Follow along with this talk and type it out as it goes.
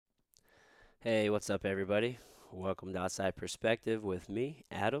Hey, what's up, everybody? Welcome to Outside Perspective with me,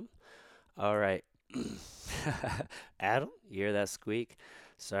 Adam. All right. Adam, you hear that squeak?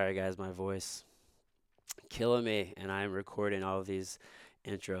 Sorry, guys, my voice killing me, and I'm recording all of these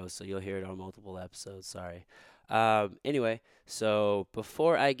intros, so you'll hear it on multiple episodes. Sorry. Anyway, so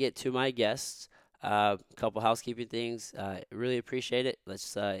before I get to my guests, a couple housekeeping things. Really appreciate it.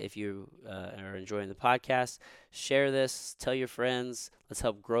 If you are enjoying the podcast, share this, tell your friends. Let's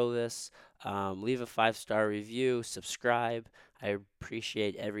help grow this. Leave a 5-star review, subscribe. I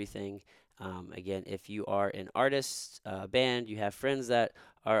appreciate everything. Again, if you are an artist, band, you have friends that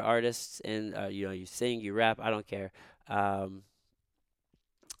are artists, and you sing, you rap. I don't care. Um,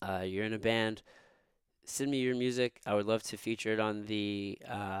 you're in a band. Send me your music. I would love to feature it on the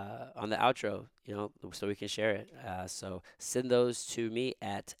outro. So we can share it. So send those to me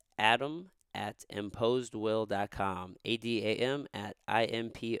at Adam@imposedwill.com. ADAM at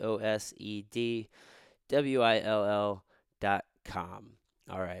IMPOSEDWILL.com.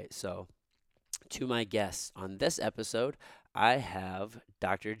 All right. So to my guests on this episode, I have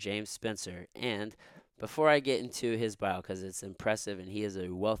Dr. James Spencer. And before I get into his bio, because it's impressive and he is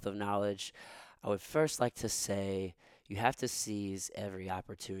a wealth of knowledge, I would first like to say you have to seize every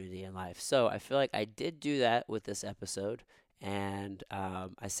opportunity in life. So I feel like I did do that with this episode. And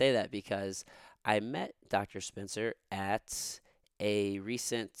I say that because I met Dr. Spencer at a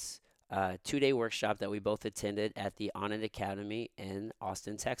recent 2-day workshop that we both attended at the Onnit Academy in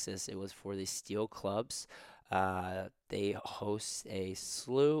Austin, Texas. It was for the Steel Clubs. They host a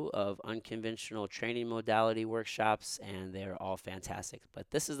slew of unconventional training modality workshops, and they're all fantastic.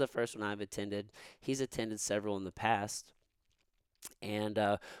 But this is the first one I've attended. He's attended several in the past, and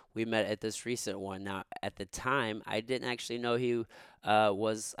we met at this recent one. Now, at the time, I didn't actually know he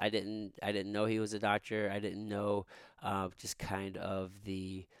was. I didn't know he was a doctor. I didn't know just kind of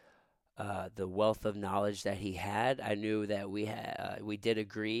the wealth of knowledge that he had. I knew that we did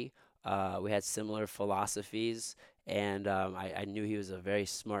agree. We had similar philosophies, and I knew he was a very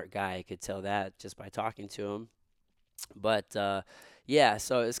smart guy. I could tell that just by talking to him. But yeah,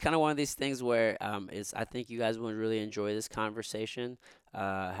 so it's kind of one of these things where I think you guys would really enjoy this conversation.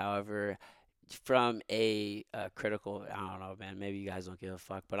 However, from a critical, I don't know, man, maybe you guys don't give a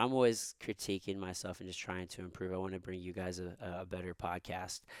fuck, but I'm always critiquing myself and just trying to improve. I want to bring you guys a better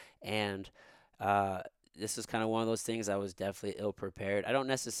podcast. And uh, this is kind of one of those things I was definitely ill prepared. I don't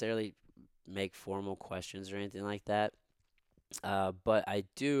necessarily make formal questions or anything like that, but I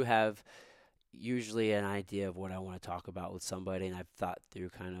do have usually an idea of what I want to talk about with somebody, and I've thought through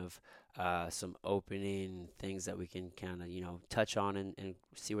kind of some opening things that we can kind of touch on and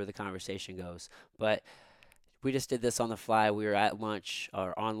see where the conversation goes. But we just did this on the fly. We were at lunch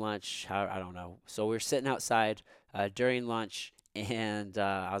or on lunch, how I don't know. So we were sitting outside during lunch, and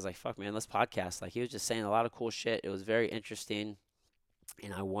I was like, "Fuck, man, let's podcast." Like he was just saying a lot of cool shit. It was very interesting,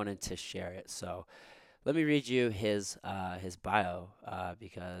 and I wanted to share it. So let me read you his bio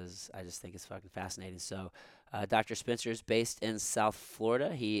because I just think it's fucking fascinating. So, Dr. Spencer is based in South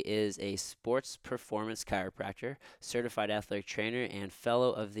Florida. He is a sports performance chiropractor, certified athletic trainer, and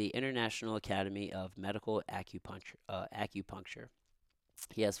fellow of the International Academy of Medical Acupuncture.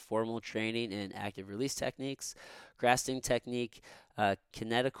 He has formal training in active release techniques, grafting technique,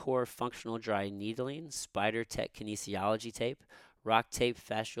 kinetocore functional dry needling, spider tech kinesiology tape, rock tape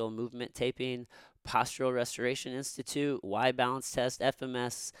fascial movement taping, postural restoration institute, Y balance test,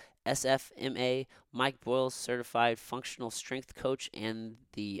 FMS, SFMA, Mike Boyle certified functional strength coach, and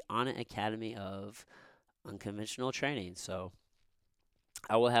the Onnit Academy of Unconventional Training. So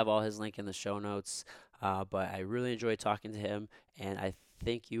I will have all his link in the show notes. But I really enjoyed talking to him, and I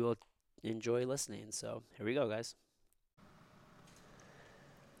think you will enjoy listening. So here we go, guys.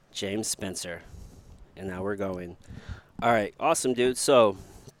 James Spencer, and now we're going. All right, awesome, dude. So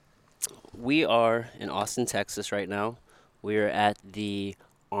we are in Austin, Texas right now. We are at the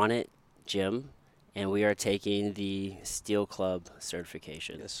Onnit Gym, and we are taking the Steel Club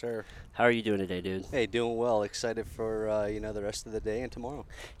certification. Yes, sir. How are you doing today, dude? Hey, doing well. Excited for the rest of the day and tomorrow.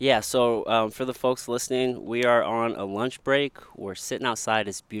 Yeah, so for the folks listening, we are on a lunch break. We're sitting outside.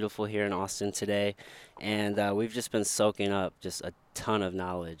 It's beautiful here in Austin today, and we've just been soaking up just a ton of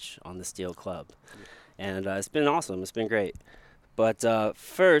knowledge on the Steel Club, Yeah. and it's been awesome. It's been great. But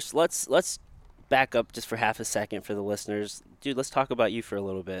first, let's back up just for half a second for the listeners, dude. Let's talk about you for a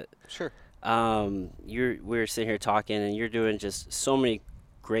little bit. Sure. We're sitting here talking, and you're doing just so many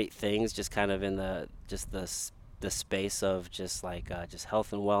great things, just kind of in the space of just like just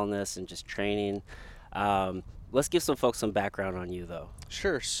health and wellness and just training. Let's give some folks some background on you, though.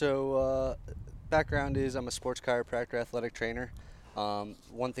 Sure. So, background is I'm a sports chiropractor, athletic trainer.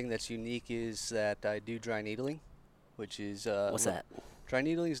 One thing that's unique is that I do dry needling, which is What's that? dry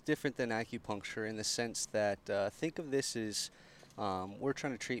needling is different than acupuncture in the sense that think of this as we're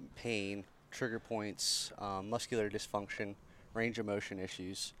trying to treat pain, trigger points, muscular dysfunction, range of motion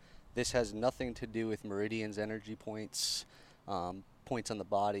issues. This has nothing to do with meridians, energy points, points on the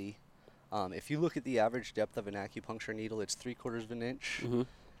body. If you look at the average depth of an acupuncture needle, it's 3/4 of an inch. Hmm.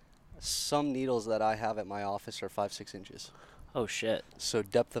 Some needles that I have at my office are 5, 6 inches. Oh shit. So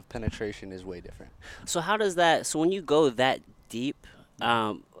depth of penetration is way different. So how does that? So when you go that deep,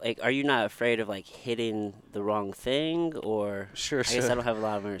 like, are you not afraid of like hitting the wrong thing, or Sure. I guess I So don't have a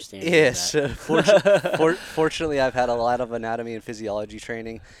lot of understanding yes. of Fortunately, I've had a lot of anatomy and physiology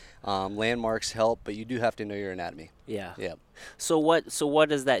training. Landmarks help, but you do have to know your anatomy. Yeah. Yeah. So what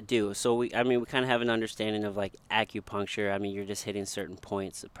does that do? So I mean, we kind of have an understanding of like acupuncture. I mean, you're just hitting certain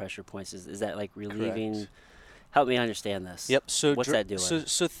points, pressure points. Is that like relieving? Correct. Help me understand this. Yep. So What's that doing?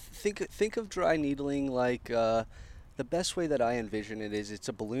 think of dry needling like the best way that I envision it is it's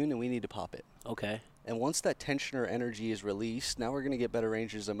a balloon and we need to pop it. Okay. And once that tension or energy is released, now we're going to get better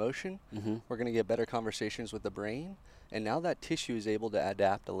ranges of motion. Mm-hmm. We're going to get better conversations with the brain, and now that tissue is able to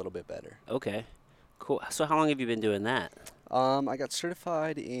adapt a little bit better. Okay. Cool. So how long have you been doing that? I got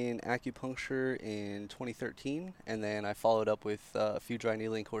certified in acupuncture in 2013, and then I followed up with a few dry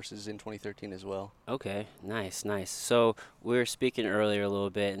needling courses in 2013 as well. Okay. Nice. Nice. So we were speaking earlier a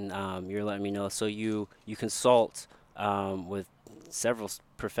little bit, and you're letting me know. So you consult with several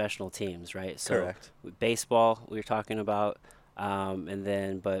professional teams, right? So Correct. with baseball we were talking about, and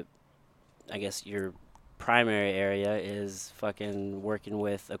then but I guess your primary area is fucking working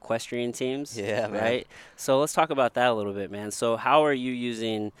with equestrian teams, Yeah, man. right? So let's talk about that a little bit, man. So how are you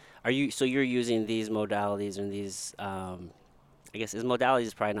using? So you're using these modalities and these? I guess is modality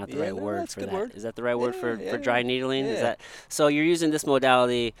is probably not the Yeah, right no, word that's a for good that. word. Is that the right word Yeah, for yeah, dry needling? Is yeah. that so? You're using this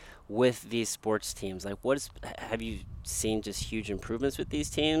modality with these sports teams. Like, have you seen just huge improvements with these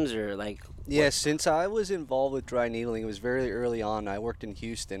teams, or like? Yeah, since I was involved with dry needling, it was very early on. I worked in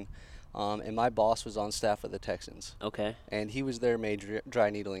Houston, and my boss was on staff with the Texans, Okay. and he was their major dry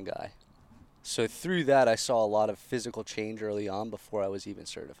needling guy. So through that, I saw a lot of physical change early on before I was even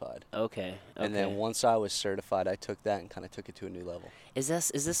certified. Okay. And then Okay. once I was certified, I took that and kind of took it to a new level. Is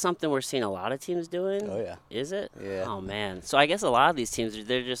this something we're seeing a lot of teams doing? Oh yeah, Is it? yeah. Oh man. So I guess a lot of these teams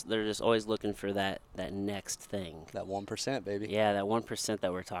they're just always looking for that next thing. That 1%, baby. Yeah, that 1%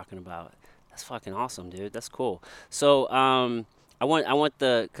 that we're talking about. That's fucking awesome, dude. That's cool. So I want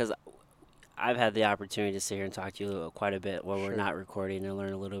because I've had the opportunity to sit here and talk to you quite a bit while we're Sure. not recording and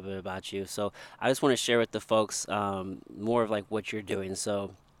learn a little bit about you. So I just want to share with the folks more of like what you're doing.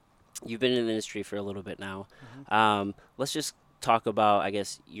 So you've been in the industry for a little bit now. Let's just talk about, I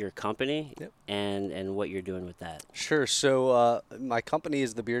guess, your company Yep. and what you're doing with that. Sure. So my company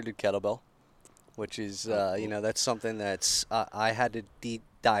is the Bearded Kettlebell, which is that's something that's I had to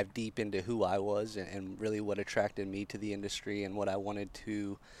dive deep into who I was and really what attracted me to the industry and what I wanted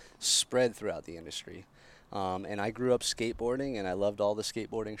to spread throughout the industry. And I grew up skateboarding, and I loved all the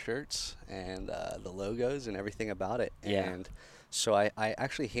skateboarding shirts and the logos and everything about it. Yeah. And so I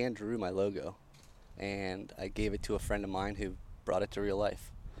actually hand drew my logo, and I gave it to a friend of mine who brought it to real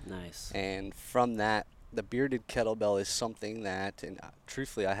life. Nice. And from that, the bearded kettlebell is something that, and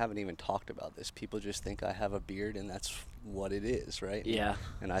truthfully, I haven't even talked about this. People just think I have a beard, and that's what it is, right? Yeah.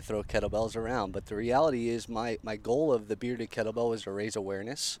 And I throw kettlebells around. But the reality is, my goal of the bearded kettlebell was to raise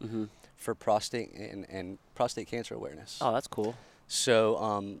awareness Hmm. for prostate and prostate cancer awareness. Oh, that's cool.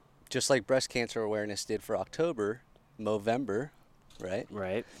 So just like breast cancer awareness did for October, Movember, right?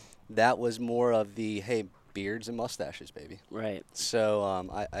 Right. That was more of the, hey, beards and mustaches, baby. Right. So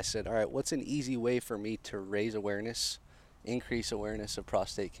I said, all right, what's an easy way for me to raise awareness, increase awareness of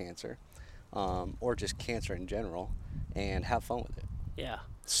prostate cancer, or just cancer in general, and have fun with it? Yeah.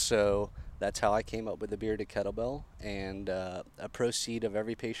 So that's how I came up with the bearded kettlebell, and a proceed of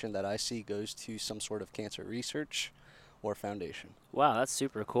every patient that I see goes to some sort of cancer research or foundation. Wow, that's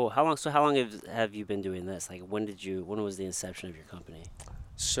super cool. How long have you been doing this? Like, when was the inception of your company?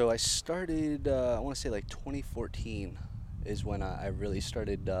 So I started, I want to say like 2014 is when I really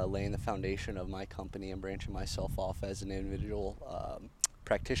started laying the foundation of my company and branching myself off as an individual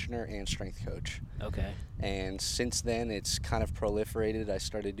practitioner and strength coach. Okay. And since then, it's kind of proliferated. I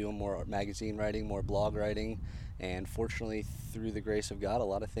started doing more magazine writing, more blog writing, and fortunately, through the grace of God, a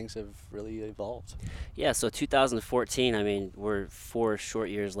lot of things have really evolved. Yeah, so 2014, I mean, we're 4 short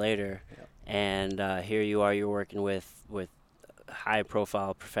years later, Yep. and here you are, you're working with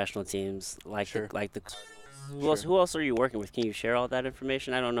high-profile professional teams like Sure. who else are you working with? Can you share all that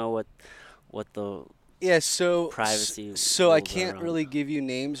information? I don't know what the Yeah, privacy so I rules are can't around. really give you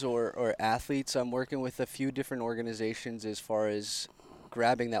names or athletes. I'm working with a few different organizations as far as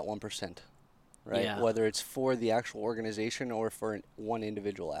grabbing that 1%, right? Yeah. Whether it's for the actual organization or for one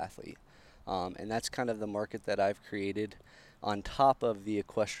individual athlete. And that's kind of the market that I've created on top of the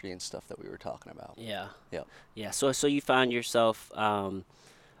equestrian stuff that we were talking about. Yeah. Yep. Yeah. So you found yourself.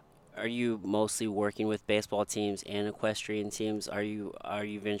 Are you mostly working with baseball teams and equestrian teams? Are you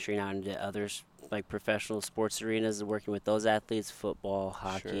venturing out into others like professional sports arenas and working with those athletes? Football,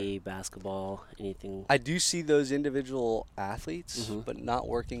 Sure. hockey, basketball, anything? I do see those individual athletes, Mm-hmm. but not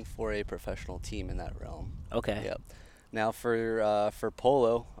working for a professional team in that realm. Okay. Yep. Now for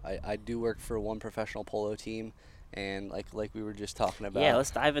polo, I do work for one professional polo team, and like we were just talking Yeah, about.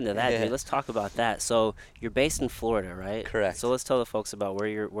 let's dive into that, dude. Yeah, Let's talk about that. So you're based in Florida, right? So correct. let's tell the folks about where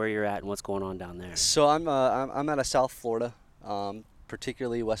you're at and what's going on down there. So I'm out of South Florida,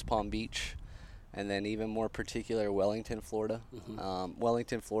 particularly West Palm Beach, and then even more particular Wellington, Florida. Hmm.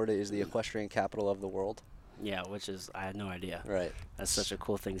 Wellington, Florida is the equestrian capital of the world. Yeah, which is I had no idea. Right. That's such a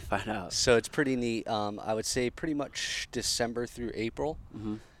cool thing to find out. So it's pretty neat. I would say pretty much December through April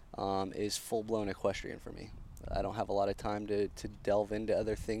Hmm. is full-blown equestrian for me. I don't have a lot of time to delve into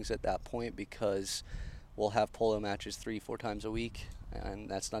other things at that point because we'll have polo matches 3-4 times a week, and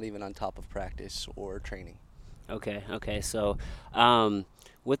that's not even on top of practice or training. Okay, okay. So,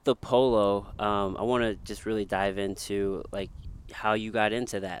 with the polo, I want to just really dive into like how you got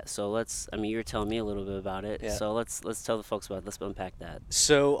into that. So I mean, you're telling me a little bit about it. Yeah. So let's tell the folks about it. Let's unpack that.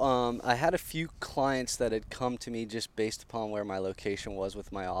 So I had a few clients that had come to me just based upon where my location was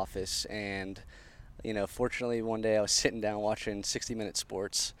with my office, and fortunately one day I was sitting down watching 60 Minute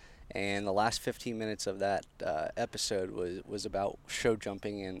Sports, and the last 15 minutes of that episode was about show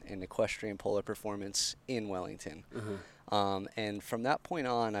jumping and equestrian polo performance in Wellington. And from that point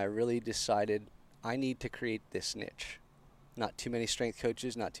on, I really decided I need to create this niche. Not too many strength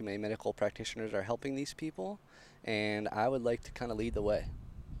coaches, not too many medical practitioners are helping these people, and I would like to kind of lead the way.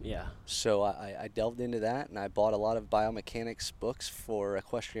 Yeah. So I delved into that, and I bought a lot of biomechanics books for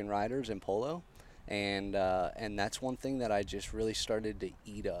equestrian riders and polo, and that's one thing that I just really started to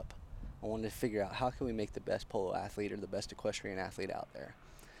eat up. I wanted to figure out how can we make the best polo athlete or the best equestrian athlete out there.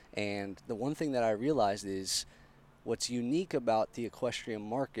 And the one thing that I realized is what's unique about the equestrian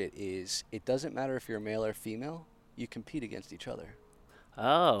market is it doesn't matter if you're male or female, you compete against each other.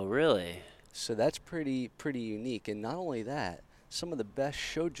 Oh, really? So that's pretty unique. And not only that, some of the best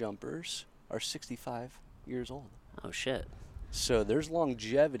show jumpers are 65 years old. Oh, shit. So there's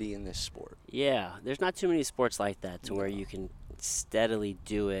longevity in this sport. Yeah. There's not too many sports like that to where No. you can steadily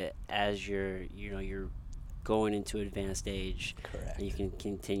do it as you're going into advanced age, Correct. and you can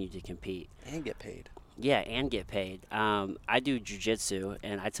continue to compete. And get paid. Yeah, and get paid. I do jujitsu,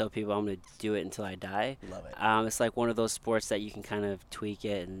 and I tell people I'm going to do it until I die. Love it. It's like one of those sports that you can kind of tweak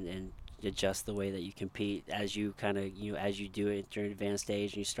it and adjust the way that you compete as you kind of, as you do it during advanced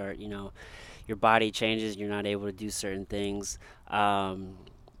stage and you start, your body changes and you're not able to do certain things.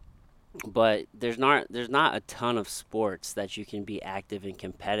 But there's not a ton of sports that you can be active and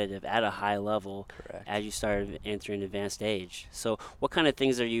competitive at a high level Correct. as you start entering advanced age. So what kind of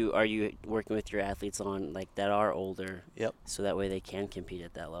things are you working with your athletes on, like, that are older, Yep. so that way they can compete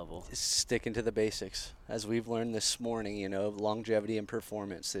at that level? Sticking to the basics. As we've learned this morning, longevity and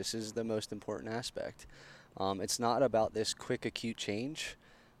performance. This is the most important aspect. It's not about this quick, acute change.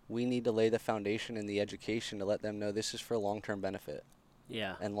 We need to lay the foundation and the education to let them know this is for long-term benefit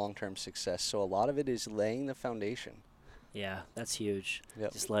Yeah. and long-term success. So a lot of it is laying the foundation. Yeah, that's huge.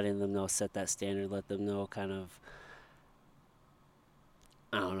 Yep. Just letting them know, set that standard, let them know kind of,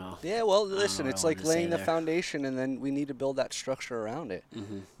 I don't know. Yeah, well, know listen, what it's I wanted like to say laying the there. foundation, and then we need to build that structure around it.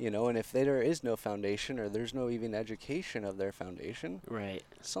 And if there is no foundation or there's no even education of their foundation, Right,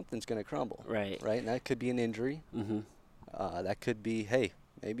 something's going to crumble, right. right? And that could be an injury. That could be, hey,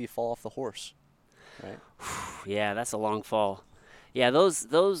 maybe you fall off the horse, right? Yeah, that's a long fall. Yeah,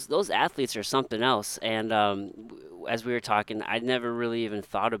 those athletes are something else. And as we were talking, I never really even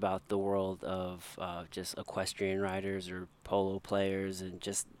thought about the world of just equestrian riders or polo players, and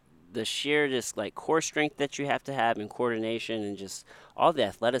just the sheer just like core strength that you have to have and coordination and just all the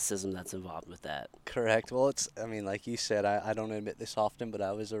athleticism that's involved with that. Correct. Well, like you said, I don't admit this often, but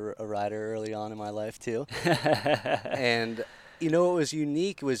I was a rider early on in my life too. And what was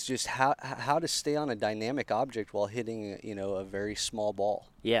unique was just how to stay on a dynamic object while hitting a very small ball,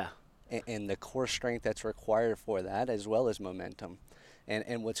 Yeah, and the core strength that's required for that, as well as momentum.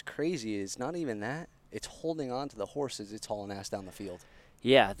 And what's crazy is not even that; it's holding on to the horse as it's hauling ass down the field.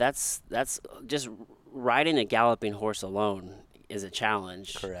 yeah, that's just riding a galloping horse alone is a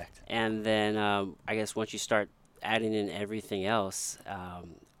challenge. Correct. And then I guess once you start adding in everything else,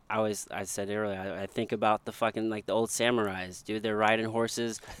 I said earlier, I think about the fucking like the old samurais, dude. They're riding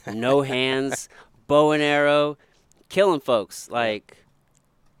horses, no hands, bow and arrow, killing folks. Like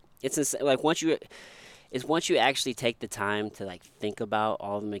it's like once you actually take the time to like think about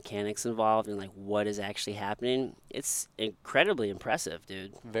all the mechanics involved and like what is actually happening, it's incredibly impressive,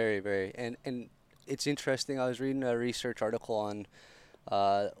 dude. Very, very. And it's interesting. I was reading a research article on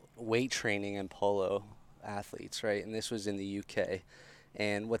weight training and polo athletes, right? And this was in the UK.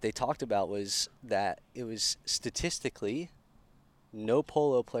 And what they talked about was that it was statistically no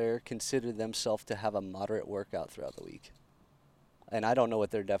polo player considered themselves to have a moderate workout throughout the week. And I don't know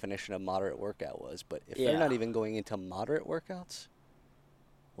what their definition of moderate workout was, but if they're not even going into moderate workouts,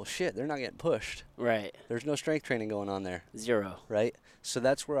 well, shit, they're not getting pushed. Right. There's no strength training going on there. Zero. Right? So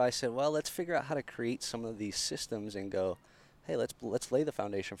that's where I said, well, let's figure out how to create some of these systems and go, hey, let's lay the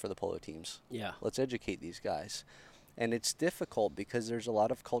foundation for the polo teams. Yeah. Let's educate these guys. And it's difficult because there's a lot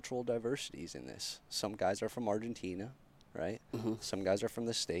of cultural diversities in this. Some guys are from Argentina, right? Mm-hmm. Some guys are from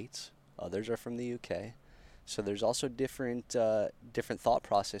the States. Others are from the UK. So there's also different thought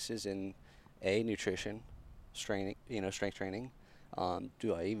processes in nutrition, strength training.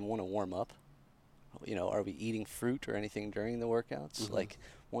 Do I even want to warm up? Are we eating fruit or anything during the workouts? Mm-hmm. Like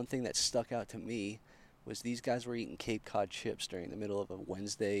one thing that stuck out to me was these guys were eating Cape Cod chips during the middle of a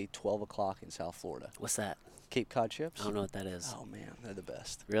Wednesday, 12 o'clock in South Florida. What's that? Cape Cod chips? I don't know what that is. Oh man, they're the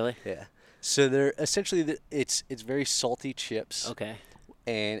best. Really? Yeah. So they're essentially it's very salty chips. Okay.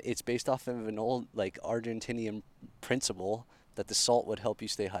 And it's based off of an old like Argentinian principle that the salt would help you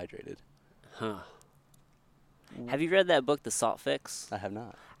stay hydrated. Huh. Have you read that book, The Salt Fix? I have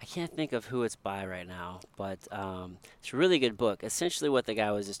not. I can't think of who it's by right now, but it's a really good book. Essentially, what the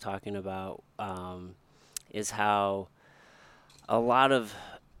guy was just talking about is how a lot of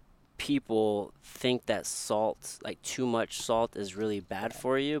people think that salt, like too much salt, is really bad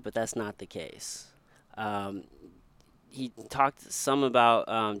for you, but that's not the case. He talked some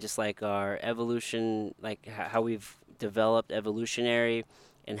about just like our evolution, like how we've developed evolutionary,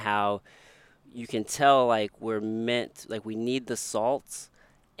 and how you can tell like we're meant, like we need the salts.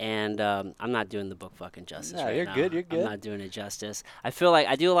 And I'm not doing the book fucking justice right you're now. good. You're good. I'm not doing it justice. I feel like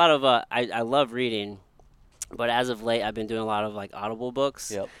I do a lot of I love reading, but as of late I've been doing a lot of like Audible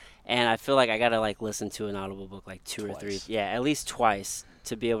books. Yep. And I feel like I gotta like listen to an Audible book like two or three, at least twice,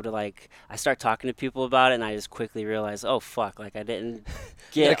 to be able to like. I start talking to people about it, and I just quickly realize, oh fuck, like I didn't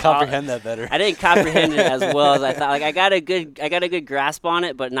get comprehend that better. I didn't comprehend it as well as I thought. Like I got a good grasp on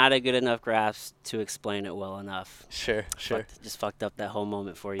it, but not a good enough grasp to explain it well enough. Sure. Just fucked up that whole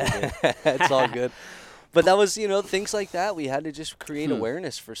moment for you, dude. It's all good. But that was, things like that. We had to just create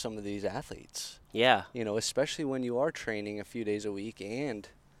awareness for some of these athletes. Yeah. Especially when you are training a few days a week and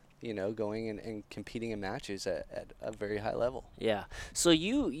going and competing in matches at a very high level. Yeah. So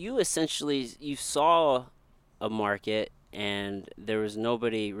you essentially, you saw a market and there was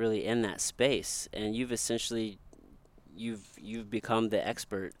nobody really in that space, and you've essentially you've become the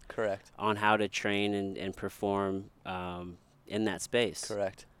expert. Correct. On how to train and perform in that space.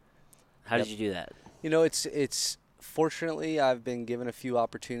 Correct. How did you do that? It's fortunately I've been given a few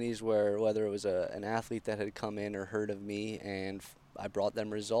opportunities where whether it was an athlete that had come in or heard of me and I brought them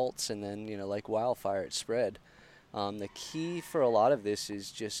results, and then, like wildfire, it spread. The key for a lot of this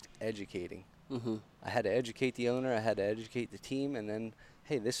is just educating. Mm-hmm. I had to educate the owner, I had to educate the team, and then,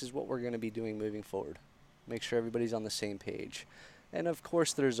 hey, this is what we're going to be doing moving forward. Make sure everybody's on the same page. And, of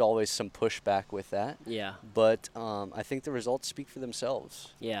course, there's always some pushback with that. Yeah. But I think the results speak for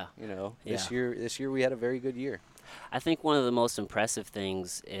themselves. Yeah. This year we had a very good year. I think one of the most impressive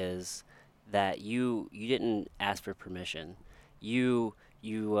things is that you didn't ask for permission. You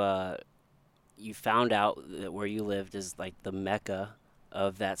found out that where you lived is like the mecca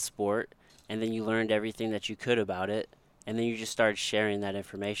of that sport, and then you learned everything that you could about it, and then you just started sharing that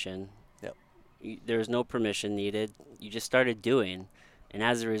information. Yep. There was no permission needed. You just started doing, and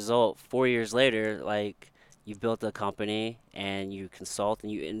as a result, 4 years later, like you've built a company and you consult,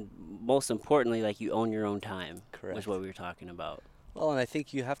 and most importantly, like you own your own time. Correct. Which is what we were talking about. Well, and I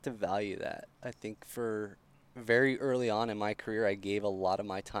think you have to value that. I think for very early on in my career, I gave a lot of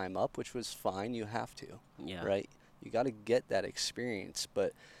my time up, which was fine. You have to. Yeah. Right? You got to get that experience,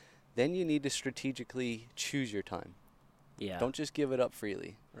 but then you need to strategically choose your time. Yeah. Don't just give it up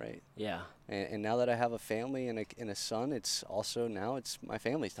freely, right? Yeah. And now that I have a family and a son, it's also now it's my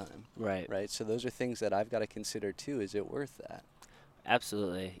family's time. Right. Right? So those are things that I've got to consider too. Is it worth that?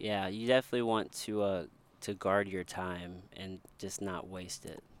 Absolutely. Yeah. You definitely want to guard your time and just not waste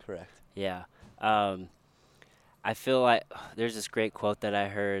it. Correct. Yeah. I feel like there's this great quote that I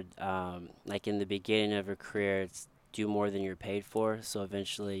heard, like in the beginning of a career, it's do more than you're paid for, so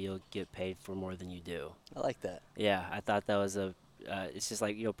eventually you'll get paid for more than you do. I like that. Yeah, I thought that was it's just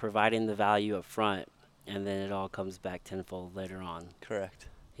like, providing the value up front, and then it all comes back tenfold later on. Correct.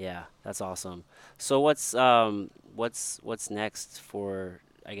 Yeah, that's awesome. So what's next for,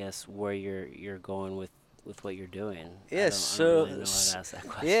 I guess, where you're going with what you're doing? Yeah. I don't So really know how to ask that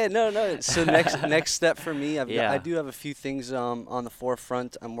question. yeah, no. So next step for me, I Yeah. do have a few things on the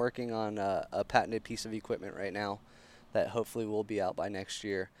forefront. I'm working on a patented piece of equipment right now that hopefully will be out by next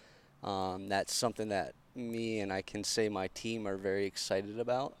year. That's something that me and I can say my team are very excited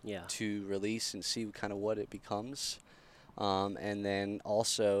about Yeah. to release and see kind of what it becomes. And then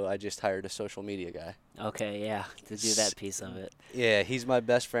also, I just hired a social media guy. Okay, yeah, to do that piece of it. Yeah, he's my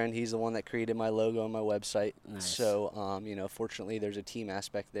best friend. He's the one that created my logo on my website. Nice. So, fortunately, there's a team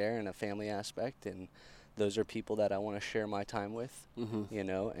aspect there and a family aspect, and those are people that I want to share my time with,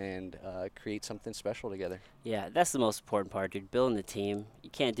 Mhm. and create something special together. Yeah, that's the most important part, dude. Building the team. You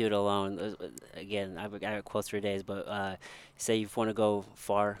can't do it alone. Again, I got quotes for days, but say if you want to go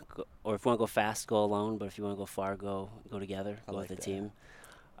far, or if you want to go fast, go alone. But if you want to go far, go together. I Go like with the that. team.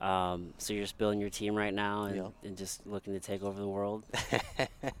 So you're just building your team right now, and, Yep. and just looking to take over the world.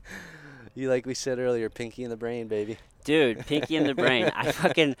 You, like we said earlier, pinky in the brain, baby. Dude, Pinky in the brain.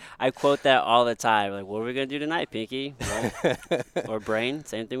 I quote that all the time. Like, what are we gonna do tonight, Pinky? Well, or brain,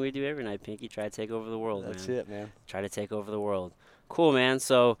 same thing we do every night. Pinky, try to take over the world, That's man. it, man. Try to take over the world. Cool, man.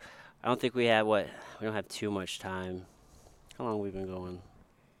 So, I don't think we don't have too much time. How long have we been going?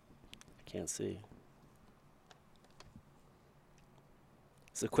 I can't see.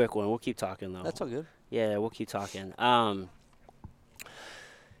 It's a quick one. We'll keep talking though. That's all good. Yeah, we'll keep talking.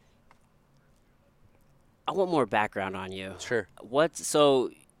 I want more background on you. Sure. So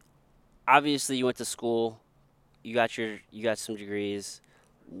obviously you went to school, you got some degrees,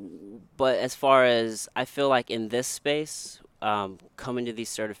 but as far as I feel like in this space, coming to these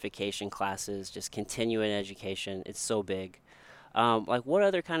certification classes, just continuing education, it's so big. Like what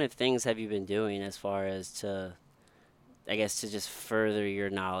other kind of things have you been doing as far as I guess to just further your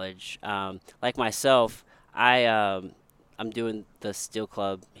knowledge? Like myself, I'm doing the Steel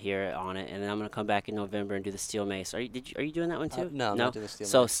Club here on it, and then I'm gonna come back in November and do the Steel Mace. Are you doing that one too? No, I'm not doing the steel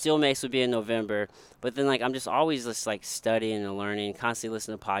So mace. Steel Mace would be in November, but then like I'm just always just like studying and learning, constantly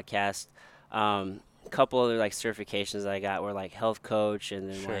listening to podcasts. A couple other like certifications that I got were like health coach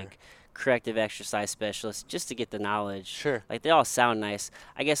and then Sure. like corrective exercise specialist, just to get the knowledge. Sure. Like they all sound nice.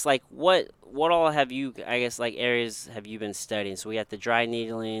 I guess like what all have you? I guess like areas have you been studying? So we got the dry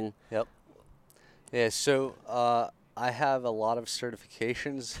needling. Yep. Yeah, so I have a lot of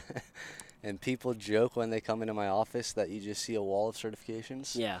certifications, and people joke when they come into my office that you just see a wall of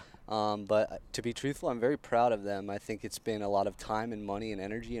certifications. Yeah. But to be truthful, I'm very proud of them. I think it's been a lot of time and money and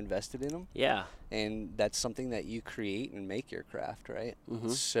energy invested in them, Yeah. and that's something that you create and make your craft, right?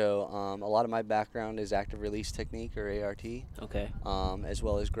 Mhm. So a lot of my background is active release technique, or ART, Okay. as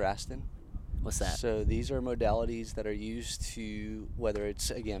well as Graston. What's that? So these are modalities that are used to, whether it's,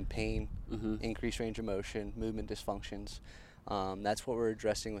 again, pain, Mhm. increased range of motion, movement dysfunctions. That's what we're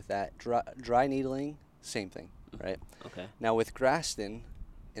addressing with that. Dry needling, same thing, right? Okay. Now with Graston,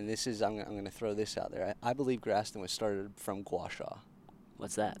 and this is, I'm going to throw this out there. I believe Graston was started from gua sha.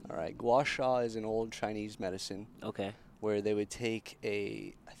 What's that? All right, gua sha is an old Chinese medicine Okay. where they would take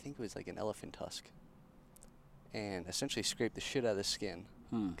I think it was like an elephant tusk, and essentially scrape the shit out of the skin,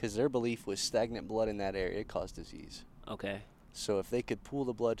 because their belief was stagnant blood in that area caused disease. Okay. So if they could pull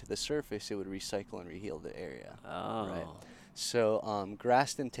the blood to the surface, it would recycle and reheal the area. Oh. So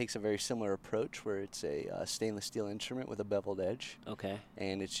Graston takes a very similar approach, where it's a stainless steel instrument with a beveled edge, Okay.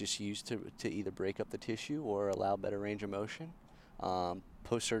 and it's just used to either break up the tissue or allow better range of motion.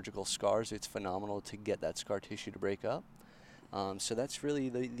 Post-surgical scars, it's phenomenal to get that scar tissue to break up. So that's really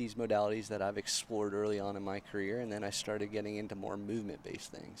these modalities that I've explored early on in my career, and then I started getting into more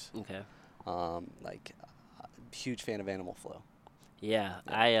movement-based things. Okay. Like, huge fan of Animal Flow. Yeah.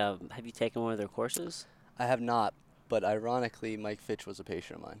 Have you taken one of their courses? I have not, but ironically, Mike Fitch was a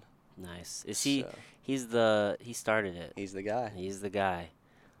patient of mine. Nice. Is he? So He started it. he's the guy. He's the guy.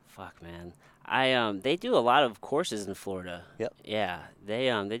 Fuck, man. They do a lot of courses in Florida. Yep. Yeah. They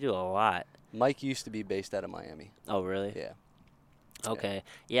do a lot. Mike used to be based out of Miami. Oh, really? Yeah. Okay.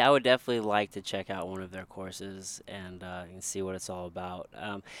 Yeah, I would definitely like to check out one of their courses and see what it's all about.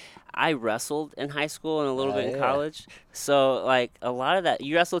 I wrestled in high school and a little bit in Yeah. college. So, like, a lot of that.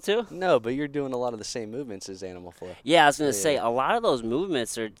 You wrestle too? No, but you're doing a lot of the same movements as Animal Flow. Yeah, I was gonna say Yeah. a lot of those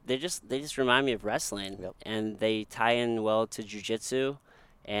movements they just remind me of wrestling, Yep. and they tie in well to jujitsu,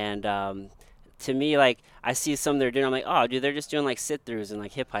 and to me, like, I see some they're doing. I'm like, oh, dude, they're just doing like sit-throughs and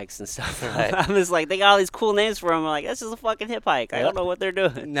like hip hikes and stuff. Right. I'm just like, they got all these cool names for them. I'm like, that's just a fucking hip hike. I Yeah. don't know what they're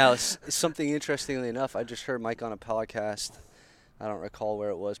doing. Now, something interestingly enough, I just heard Mike on a podcast. I don't recall where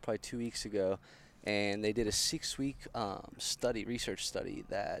it was, probably 2 weeks ago, and they did a 6-week research study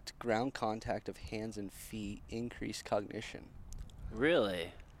that ground contact of hands and feet increased cognition.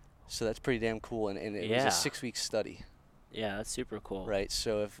 Really? So that's pretty damn cool, and it was Yeah. a 6-week study, Yeah, that's super cool. right?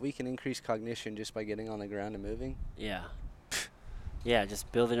 So if we can increase cognition just by getting on the ground and moving, Yeah. Yeah,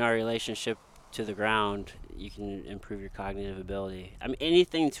 just building our relationship to the ground, you can improve your cognitive ability. I mean,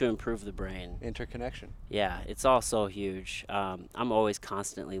 anything to improve the brain. interconnection. Yeah, it's all so huge. I'm always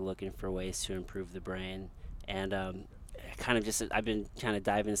constantly looking for ways to improve the brain, and I've been kind of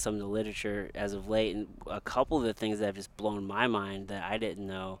diving into some of the literature as of late, and a couple of the things that have just blown my mind that I didn't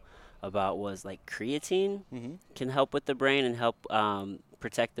know about was like creatine Mm-hmm. can help with the brain and help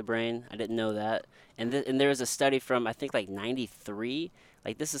protect the brain. I didn't know that. And there was a study from I think like '93.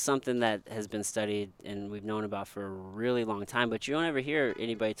 Like this is something that has been studied and we've known about for a really long time, but you don't ever hear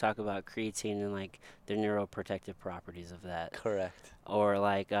anybody talk about creatine and like the neuroprotective properties of that. Correct. Or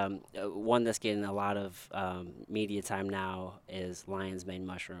like one that's getting a lot of media time now is lion's mane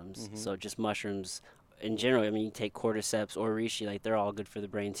mushrooms. Mhm. So just mushrooms in general. I mean, you take cordyceps or reishi, like they're all good for the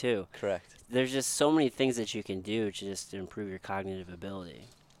brain too. Correct. There's just so many things that you can do to just improve your cognitive ability.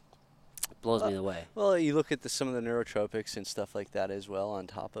 Blows me away. Well, you look at some of the neurotropics and stuff like that as well on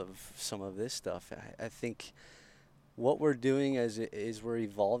top of some of this stuff. I think what we're doing is we're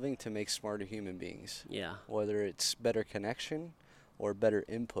evolving to make smarter human beings. Yeah. Whether it's better connection or better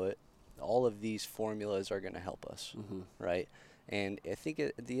input, all of these formulas are going to help us, Hmm. right? And I think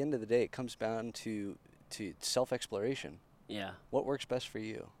at the end of the day, it comes down to self-exploration. Yeah. What works best for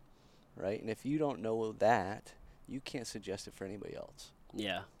you, right? And if you don't know that, you can't suggest it for anybody else.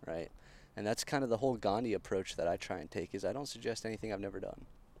 Yeah. Right? And that's kind of the whole Gandhi approach that I try and take is I don't suggest anything I've never done.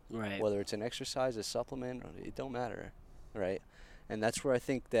 Right. Whether it's an exercise, a supplement, it don't matter, right? And that's where I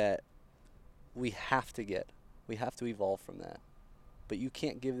think that we have to evolve from that. But you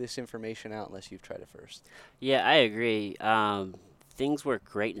can't give this information out unless you've tried it first. Yeah, I agree. Things work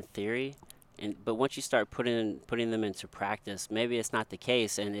great in theory, but once you start putting them into practice, maybe it's not the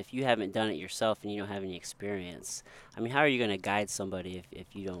case. And if you haven't done it yourself and you don't have any experience, I mean, how are you going to guide somebody if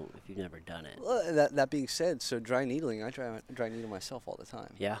you've never done it? Well, that being said, so dry needling, I dry needle myself all the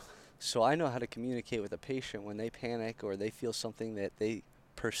time. Yeah. So I know how to communicate with a patient when they panic or they feel something that they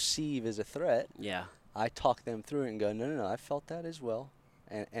perceive as a threat. Yeah. I talk them through it and go, no, I felt that as well.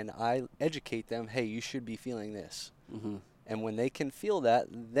 And I educate them, hey, you should be feeling this. Hmm. And when they can feel that,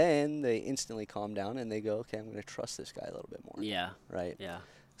 then they instantly calm down and they go, okay, I'm going to trust this guy a little bit more. Yeah. Right? Yeah.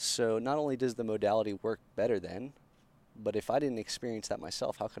 So not only does the modality work better then, but if I didn't experience that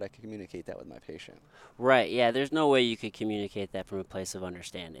myself, how could I communicate that with my patient? Right. Yeah. There's no way you could communicate that from a place of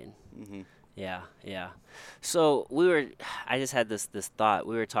understanding. Mm-hmm. Yeah. Yeah. So I just had this thought.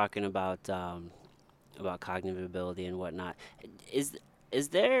 We were talking about cognitive ability and whatnot. Is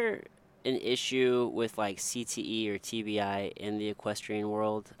there an issue with like CTE or TBI in the equestrian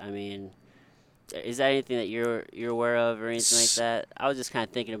world? I mean, is that anything that you're aware of or anything like that? I was just kind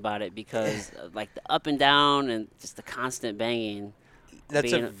of thinking about it because like the up and down and just the constant banging.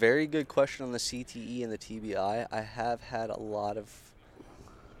 That's a being- very good question on the CTE and the TBI. I have had a lot of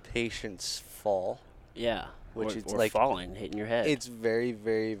patients fall. Yeah. Which or, it's or like- falling, hitting your head. It's very,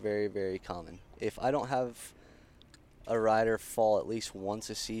 very, very, very common. If I don't have a rider fall at least once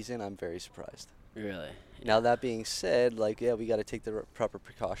a season, I'm very surprised. Really. Now that being said, like we got to take the proper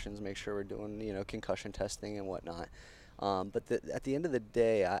precautions, make sure we're doing concussion testing and whatnot. But at the end of the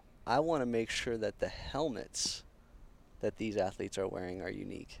day, I want to make sure that the helmets that these athletes are wearing are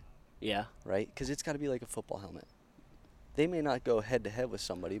unique, Yeah. right? Because it's got to be like a football helmet. They may not go head to head with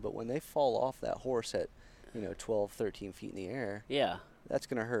somebody, but when they fall off that horse at 12, 13 feet in the air, Yeah. that's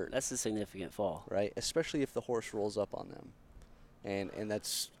gonna hurt. That's a significant fall. Right? Especially if the horse rolls up on them. And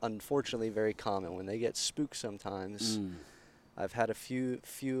that's unfortunately very common. When they get spooked sometimes, I've had a few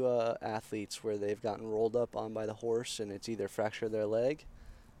athletes where they've gotten rolled up on by the horse and it's either fractured their leg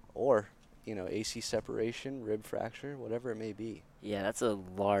or, AC separation, rib fracture, whatever it may be. Yeah, that's a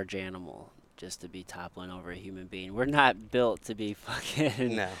large animal just to be toppling over a human being. We're not built to be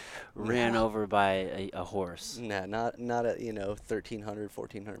fucking No. ran over by a horse. No, not at 1,300,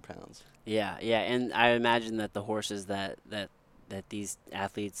 1,400 pounds. Yeah, and I imagine that the horses that these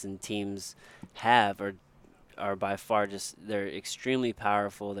athletes and teams have are by far they're extremely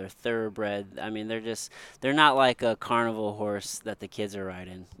powerful. They're thoroughbred. I mean, they're not like a carnival horse that the kids are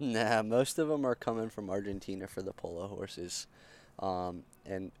riding. Nah, most of them are coming from Argentina for the polo horses,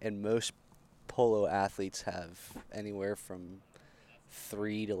 and most polo athletes have anywhere from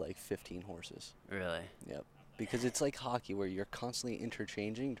 3 to like 15 horses. Really? Yep. Because it's like hockey where you're constantly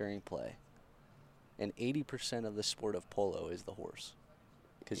interchanging during play. And 80% of the sport of polo is the horse.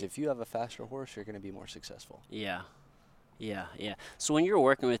 Because if you have a faster horse, you're going to be more successful. Yeah. Yeah, yeah. So when you're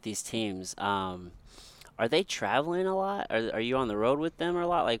working with these teams, are they traveling a lot? Are you on the road with them a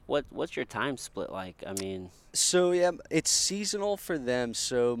lot? Like, what's your time split like? I mean, So yeah, it's seasonal for them.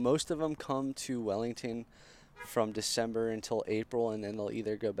 So most of them come to Wellington from December until April, and then they'll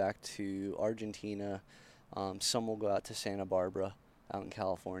either go back to Argentina. Some will go out to Santa Barbara, out in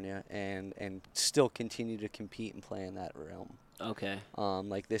California, and still continue to compete and play in that realm. okay.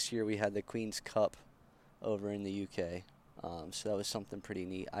 Like this year, we had the Queen's Cup over in the UK, so that was something pretty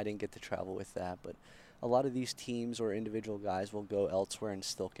neat. I didn't get to travel with that, but a lot of these teams or individual guys will go elsewhere and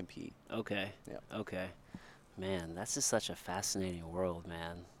still compete. Okay. Yep. Okay. Man, that's just such a fascinating world,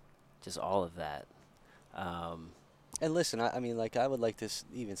 man. Just all of that. Um, And listen, I mean, like I would like to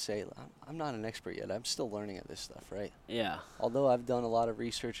even say, I'm not an expert yet. I'm still learning at this stuff, right? yeah. Although I've done a lot of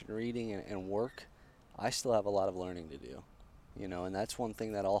research and reading and work, I still have a lot of learning to do, and that's one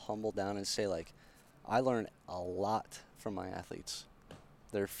thing that I'll humble down and say, like, I learn a lot from my athletes.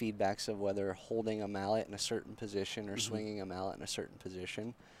 Their feedbacks of whether holding a mallet in a certain position or Mhm. swinging a mallet in a certain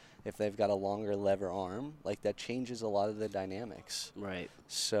position, if they've got a longer lever arm, like that changes a lot of the dynamics. Right.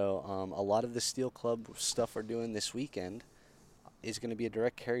 So a lot of the Steel Club stuff we're doing this weekend is going to be a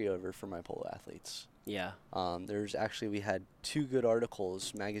direct carryover for my polo athletes. Yeah. We had 2 good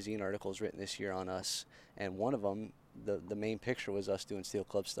articles, magazine articles written this year on us, and one of them, the main picture was us doing Steel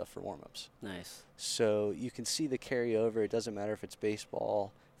Club stuff for warm-ups. Nice. So you can see the carryover. It doesn't matter if it's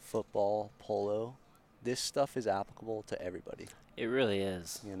baseball, football, polo. This stuff is applicable to everybody, It really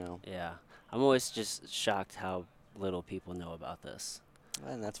is. Yeah. I'm always just shocked how little people know about this.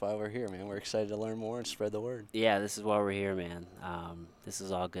 And that's why we're here, man. We're excited to learn more and spread the word. Yeah, this is why we're here, man. This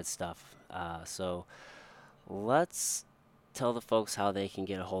is all good stuff. So let's tell the folks how they can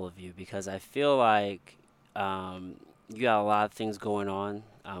get a hold of you because I feel like you got a lot of things going on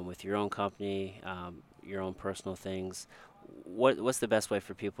with your own company, your own personal things. What's the best way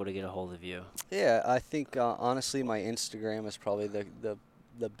for people to get a hold of you? Yeah, I think honestly, my Instagram is probably the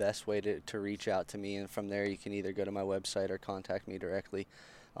best way to reach out to me, and from there you can either go to my website or contact me directly.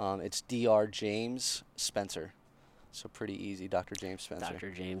 It's Dr. James Spencer, so pretty easy, Dr. James Spencer.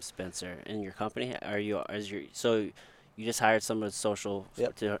 Dr. James Spencer. And your company? So you just hired someone social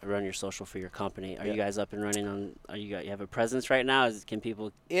Yep. to run your social for your company. Are Yep. you guys up and running on? You have a presence right now? Can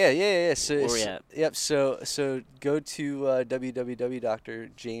people? Yeah. So Where we at? Yep. So go to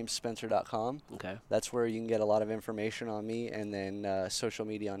www.drjamesspencer.com. Okay. That's where you can get a lot of information on me, and then social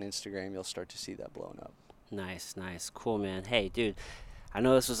media on Instagram. You'll start to see that blowing up. Nice. Cool, man. Hey, dude, I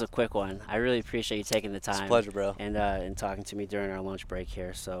know this was a quick one. I really appreciate you taking the It's a time pleasure, bro. and talking to me during our lunch break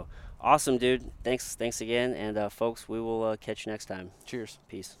here. So awesome, dude. Thanks again, and folks, we will catch you next time. Cheers.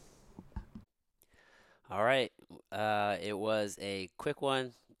 Peace. All right. It was a quick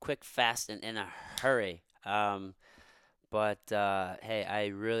one, quick, fast, and in a hurry. But hey, I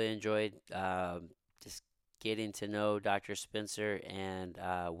really enjoyed just getting to know Dr. Spencer, and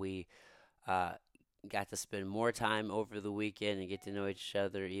we uh, got to spend more time over the weekend and get to know each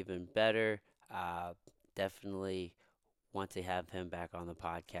other even better. Definitely want to have him back on the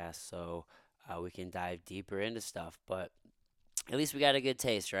podcast so we can dive deeper into stuff. But at least we got a good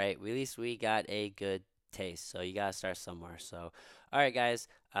taste, right? At least we got a good taste. So you got to start somewhere. So, all right, guys,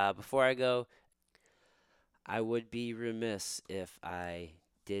 before I go, I would be remiss if I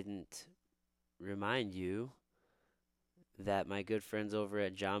didn't remind you that my good friends over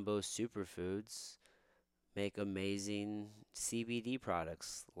at Jumbo Superfoods make amazing CBD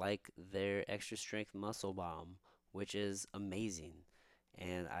products like their extra strength muscle balm, which is amazing.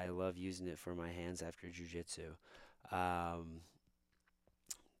 And I love using it for my hands after jujitsu. Um,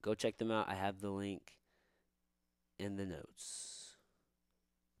 go check them out. I have the link in the notes.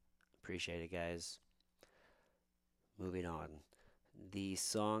 Appreciate it, guys. Moving on. The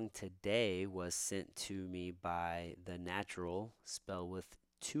song today was sent to me by The Natural, spelled with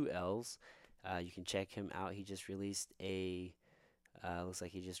 2 L's. You can check him out. He just released looks like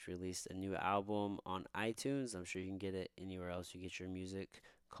he just released a new album on iTunes. I'm sure you can get it anywhere else you get your music,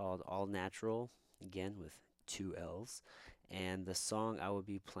 called All Natural, again with 2 L's. And the song I will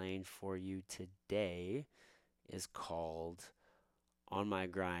be playing for you today is called On My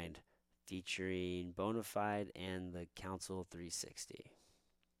Grind, featuring Bonafide and the Council 360.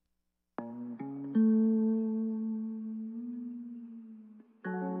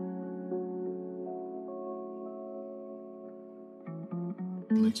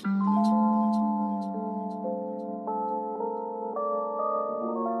 I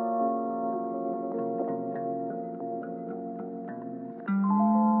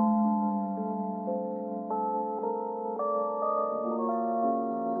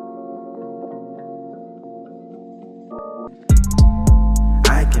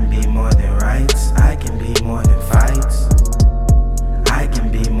can be more than rights, I can be more than fights. I can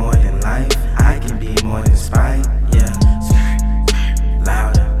be more than life, I can be more than spite. Yeah,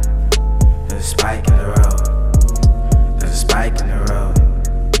 louder. There's a spike in the road. There's a spike in the road.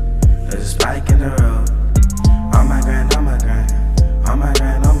 There's a spike in the road. On my grind, on my grind. On my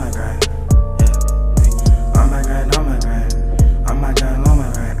grind, on my grind. Yeah. On my grind, on my grind. On my grind, on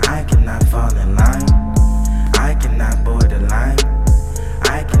my grind. I cannot fall in line. I cannot board the line.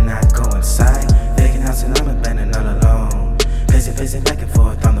 I cannot go inside. Vacant house and I'm abandoned all alone. Pacing back and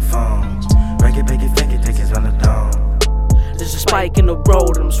forth on the phone. Break it, fake it, take it on the dome. There's a spike in the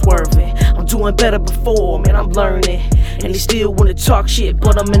road and I'm swerving. I'm doing better before, man, I'm learning. And they still wanna talk shit,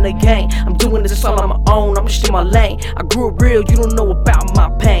 but I'm in the game. I'm doing this all on my own, I'm just in my lane. I grew up real, you don't know about my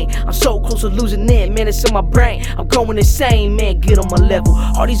pain. I'm so close to losing it, man, it's in my brain. I'm going insane, man, get on my level.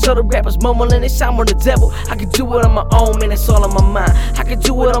 All these other rappers mumbling, they sound on the devil. I can do it on my own, man, it's all on my mind. I can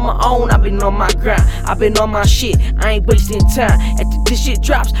do it on my own, I've been on my grind. I've been on my shit, I ain't wasting time. After this shit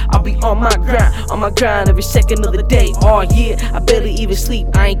drops, I'll be on my grind every second of the day, all year. I barely even sleep,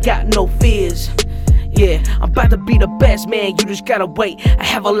 I ain't got no fears. Yeah, I'm about to be the best, man, you just gotta wait. I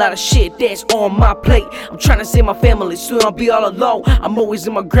have a lot of shit that's on my plate. I'm trying to save my family, soon I'll be all alone. I'm always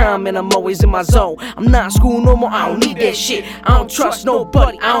in my grind, man, I'm always in my zone. I'm not in school no more, I don't need that shit. I don't trust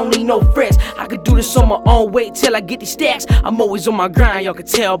nobody, I don't need no friends. I could do this on my own, wait till I get these stacks. I'm always on my grind, y'all can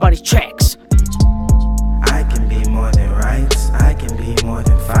tell by these tracks. I can be more than rights, I can be more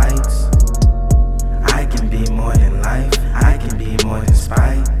than fights. I can be more than life, I can be more than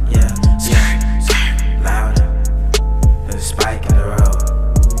spite. Yeah. Louder. There's a spike in the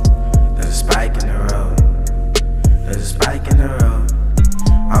road. There's a spike in the road. There's a spike in the road.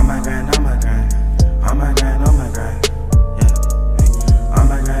 On my grind, on my grind. On my grind, on my grind. Yeah. On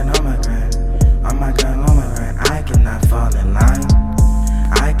my grind, on my grind. On my grind, on my grind. I cannot fall in line.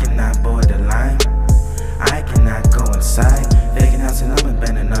 I cannot board the line. I cannot go inside. Vacant house and I'm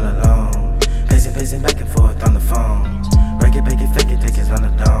abandoned all alone. Pacing back and forth on the phone. Break it, fake it, take it on the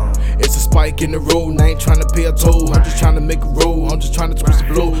dome. It's a spike in the road, and I ain't tryna pay a toll. I'm just tryna make a roll, I'm just tryna twist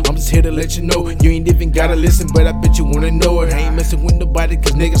the flow. I'm just here to let you know, you ain't even gotta listen, but I bet you wanna know it. I ain't messing with nobody,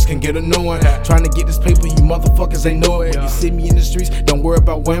 cause niggas can get annoying. Tryna get this paper, you motherfuckers ain't know it. You see me in the streets, don't worry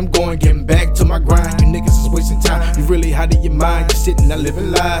about where I'm going. Getting back to my grind, you niggas is wasting time. You really hot in your mind, you sitting there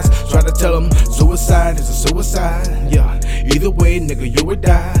living lies. Try to tell them, suicide is a suicide. Yeah, either way, nigga, you would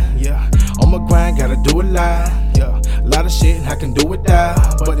die. Yeah, on my grind, gotta do it live. Yeah, a lot of shit, I can do it die.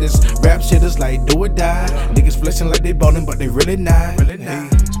 But this rap shit is like do or die. Niggas flexing like they ballin', but they really not.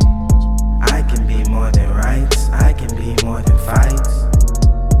 I can be more than rights, I can be more than fights.